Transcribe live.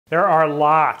There are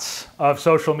lots of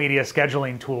social media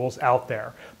scheduling tools out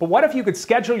there, but what if you could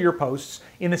schedule your posts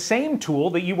in the same tool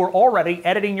that you were already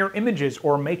editing your images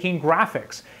or making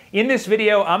graphics? In this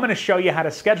video, I'm going to show you how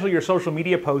to schedule your social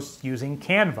media posts using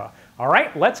Canva. All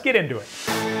right, let's get into it.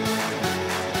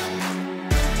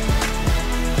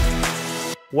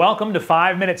 Welcome to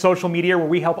 5-Minute Social Media, where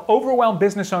we help overwhelmed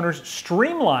business owners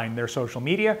streamline their social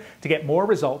media to get more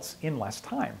results in less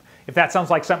time. If that sounds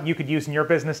like something you could use in your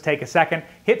business, take a second,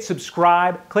 hit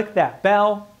subscribe, click that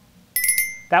bell.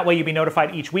 That way you'll be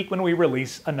notified each week when we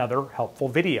release another helpful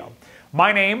video.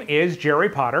 My name is Jerry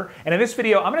Potter, and in this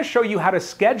video I'm going to show you how to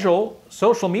schedule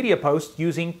social media posts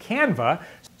using Canva,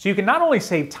 so you can not only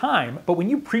save time, but when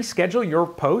you pre-schedule your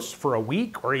posts for a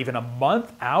week or even a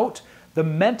month out, the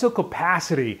mental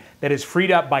capacity that is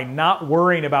freed up by not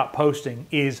worrying about posting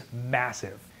is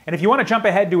massive. And if you want to jump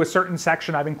ahead to a certain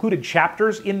section, I've included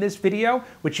chapters in this video,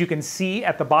 which you can see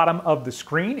at the bottom of the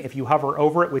screen if you hover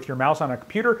over it with your mouse on a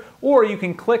computer, or you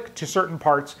can click to certain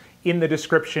parts in the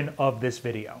description of this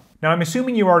video. Now, I'm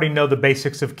assuming you already know the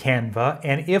basics of Canva,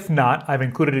 and if not, I've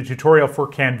included a tutorial for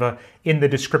Canva in the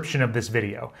description of this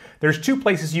video. There's two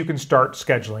places you can start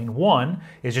scheduling. One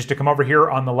is just to come over here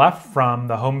on the left from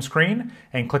the home screen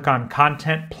and click on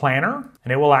Content Planner,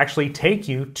 and it will actually take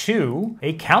you to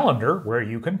a calendar where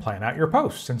you can plan out your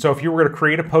posts. And so if you were going to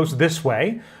create a post this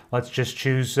way, let's just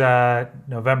choose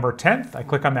November 10th. I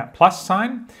click on that plus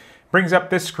sign. Brings up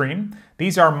this screen.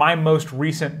 These are my most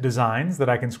recent designs that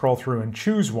I can scroll through and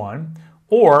choose one,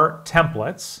 or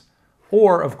templates,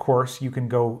 or of course you can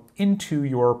go into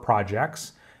your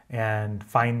projects and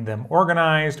find them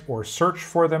organized or search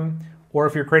for them, or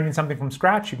if you're creating something from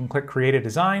scratch, you can click Create a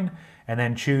Design and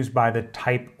then choose by the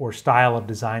type or style of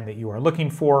design that you are looking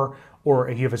for, or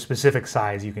if you have a specific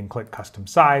size, you can click Custom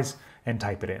Size and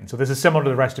type it in. So this is similar to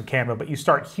the rest of Canva, but you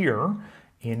start here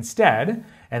instead,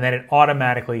 and then it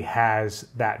automatically has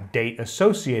that date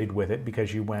associated with it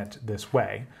because you went this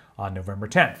way on November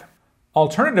 10th.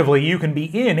 Alternatively, you can be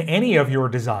in any of your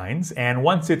designs, and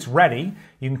once it's ready,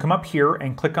 you can come up here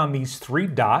and click on these three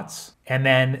dots, and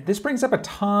then this brings up a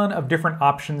ton of different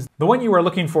options. The one you are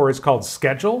looking for is called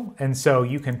Schedule, and so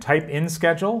you can type in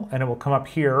Schedule and it will come up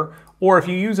here, or if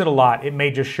you use it a lot, it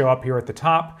may just show up here at the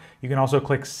top. You can also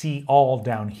click See All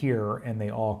down here and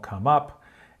they all come up,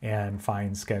 and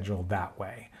find Schedule that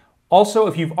way. Also,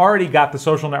 if you've already got the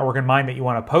social network in mind that you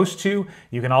want to post to,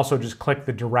 you can also just click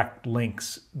the direct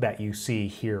links that you see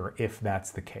here if that's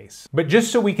the case. But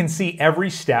just so we can see every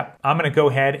step, I'm going to go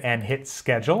ahead and hit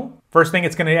Schedule. First thing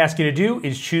it's going to ask you to do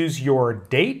is choose your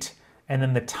date and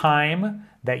then the time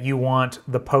that you want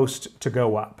the post to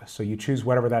go up. So you choose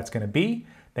whatever that's going to be,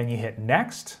 then you hit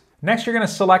Next. Next, you're going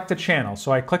to select a channel.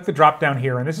 So I click the drop down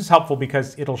here, and this is helpful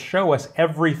because it'll show us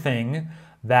everything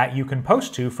that you can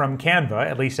post to from Canva,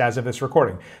 at least as of this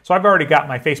recording. So I've already got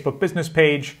my Facebook business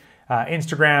page,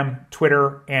 Instagram,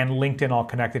 Twitter, and LinkedIn all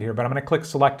connected here, but I'm going to click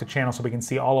Select a Channel so we can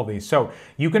see all of these. So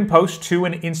you can post to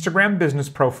an Instagram business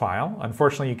profile.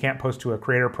 Unfortunately, you can't post to a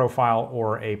creator profile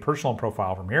or a personal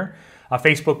profile from here. A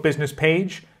Facebook business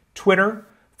page, Twitter,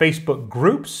 Facebook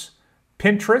groups,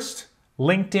 Pinterest,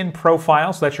 LinkedIn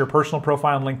profile, so that's your personal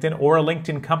profile on LinkedIn, or a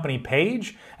LinkedIn company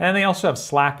page. And then they also have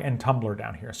Slack and Tumblr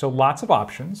down here. So lots of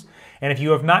options. And if you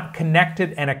have not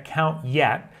connected an account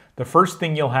yet, the first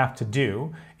thing you'll have to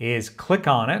do is click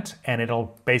on it, and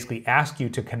it'll basically ask you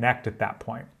to connect at that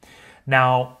point.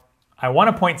 Now, I want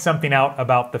to point something out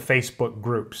about the Facebook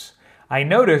groups. I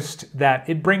noticed that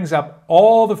it brings up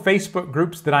all the Facebook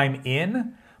groups that I'm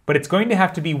in, but it's going to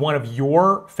have to be one of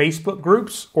your Facebook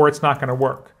groups or it's not going to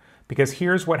work. Because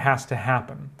here's what has to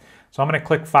happen. So I'm going to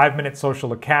click 5-Minute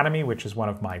Social Academy, which is one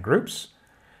of my groups.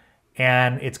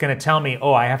 And it's going to tell me,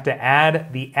 oh, I have to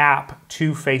add the app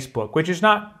to Facebook, which is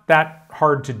not that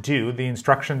hard to do. The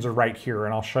instructions are right here,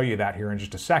 and I'll show you that here in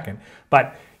just a second.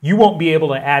 But you won't be able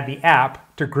to add the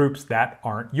app to groups that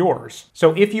aren't yours.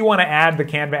 So if you want to add the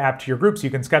Canva app to your groups, you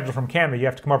can schedule from Canva. You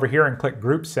have to come over here and click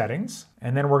Group Settings.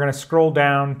 And then we're going to scroll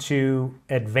down to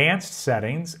Advanced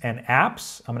Settings and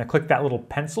Apps. I'm going to click that little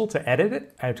pencil to edit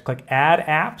it. I have to click Add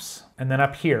Apps. And then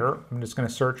up here, I'm just going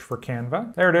to search for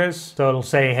Canva. There it is. So it'll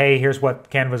say, hey, here's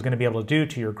what Canva is going to be able to do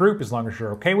to your group. As long as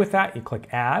you're okay with that, you click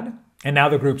Add. And now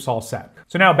the group's all set.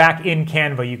 So now back in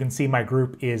Canva, you can see my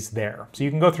group is there. So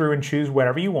you can go through and choose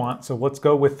whatever you want. So let's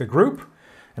go with the group.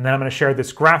 And then I'm going to share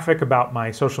this graphic about my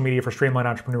Social Media for Streamlined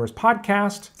Entrepreneurs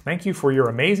podcast. Thank you for your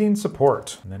amazing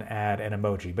support. And then add an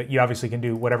emoji. But you obviously can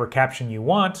do whatever caption you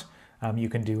want. You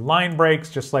can do line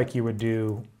breaks just like you would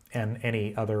do in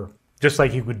any other, just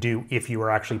like you would do if you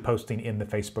were actually posting in the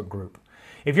Facebook group.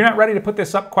 If you're not ready to put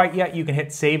this up quite yet, you can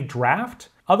hit Save Draft.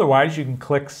 Otherwise, you can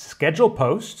click Schedule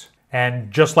Post.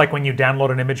 And just like when you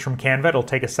download an image from Canva, it'll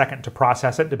take a second to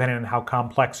process it depending on how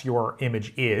complex your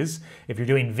image is. If you're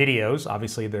doing videos,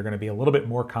 obviously they're going to be a little bit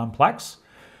more complex.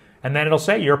 And then it'll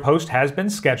say your post has been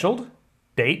scheduled.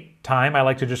 Date, time. I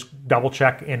like to just double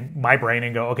check in my brain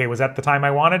and go, okay, was that the time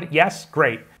I wanted? Yes,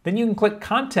 great. Then you can click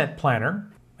Content Planner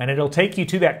and it'll take you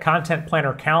to that Content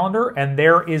Planner calendar, and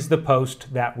there is the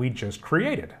post that we just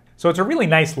created. So it's a really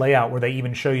nice layout where they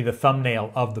even show you the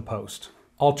thumbnail of the post.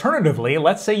 Alternatively,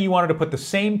 let's say you wanted to put the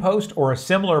same post or a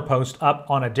similar post up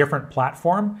on a different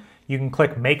platform. You can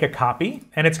click Make a Copy,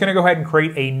 and it's going to go ahead and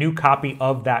create a new copy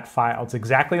of that file. It's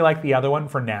exactly like the other one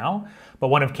for now, but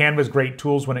one of Canva's great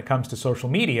tools when it comes to social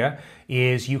media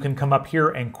is you can come up here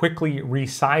and quickly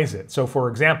resize it. So for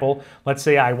example, let's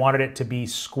say I wanted it to be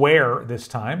square this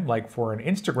time, like for an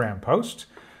Instagram post.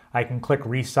 I can click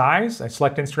Resize. I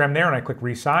select Instagram there and I click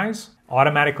Resize.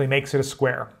 Automatically makes it a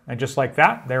square. And just like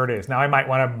that, there it is. Now I might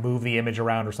want to move the image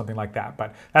around or something like that,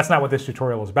 but that's not what this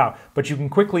tutorial is about. But you can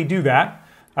quickly do that.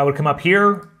 I would come up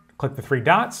here, click the three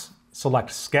dots,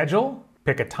 select Schedule,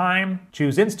 pick a time,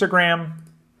 choose Instagram,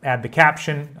 add the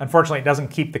caption. Unfortunately, it doesn't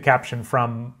keep the caption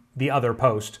from the other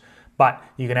post, but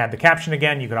you can add the caption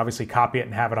again. You can obviously copy it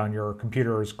and have it on your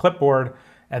computer's clipboard,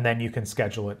 and then you can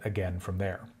schedule it again from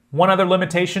there. One other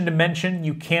limitation to mention,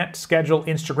 you can't schedule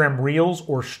Instagram Reels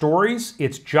or Stories.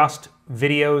 It's just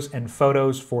videos and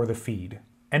photos for the feed.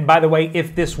 And by the way,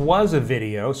 if this was a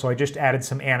video, so I just added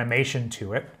some animation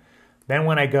to it, then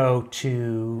when I go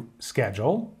to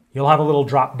Schedule, you'll have a little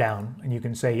drop down and you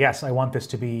can say, yes, I want this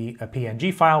to be a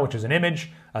PNG file, which is an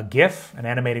image, a GIF, an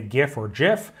animated GIF or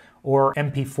GIF, or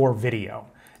MP4 video.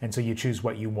 And so you choose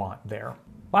what you want there.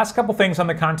 Last couple things on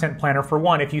the Content Planner. For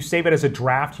one, if you save it as a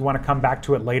draft, you want to come back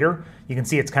to it later, you can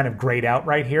see it's kind of grayed out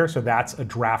right here, so that's a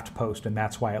draft post, and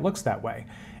that's why it looks that way.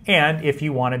 And if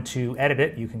you wanted to edit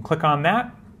it, you can click on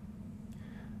that.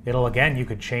 It'll, again, you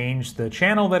could change the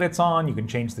channel that it's on, you can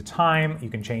change the time, you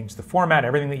can change the format,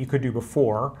 everything that you could do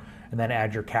before, and then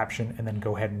add your caption, and then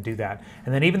go ahead and do that.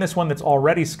 And then even this one that's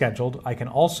already scheduled, I can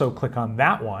also click on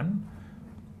that one,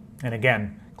 and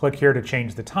again, click here to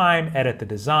change the time, edit the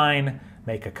design,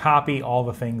 make a copy, all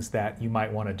the things that you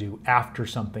might want to do after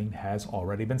something has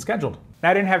already been scheduled.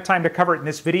 Now, I didn't have time to cover it in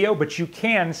this video, but you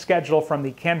can schedule from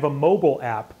the Canva mobile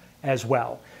app as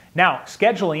well. Now,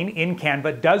 scheduling in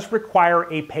Canva does require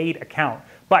a paid account,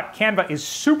 but Canva is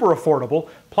super affordable.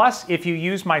 Plus, if you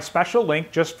use my special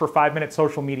link just for 5-minute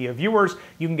social media viewers,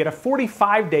 you can get a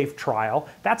 45-day trial.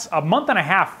 That's a month and a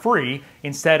half free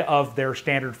instead of their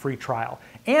standard free trial.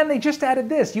 And they just added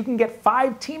this. You can get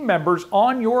 5 team members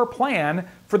on your plan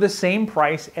for the same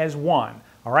price as one.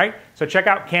 All right, so check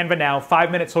out Canva now,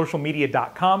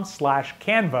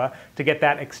 5minutesocialmedia.com/Canva to get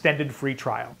that extended free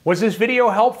trial. Was this video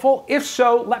helpful? If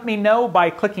so, let me know by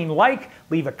clicking like,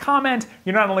 leave a comment.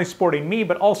 You're not only supporting me,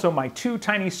 but also my 2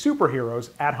 tiny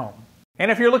superheroes at home. And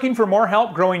if you're looking for more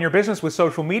help growing your business with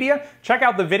social media, check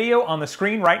out the video on the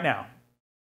screen right now.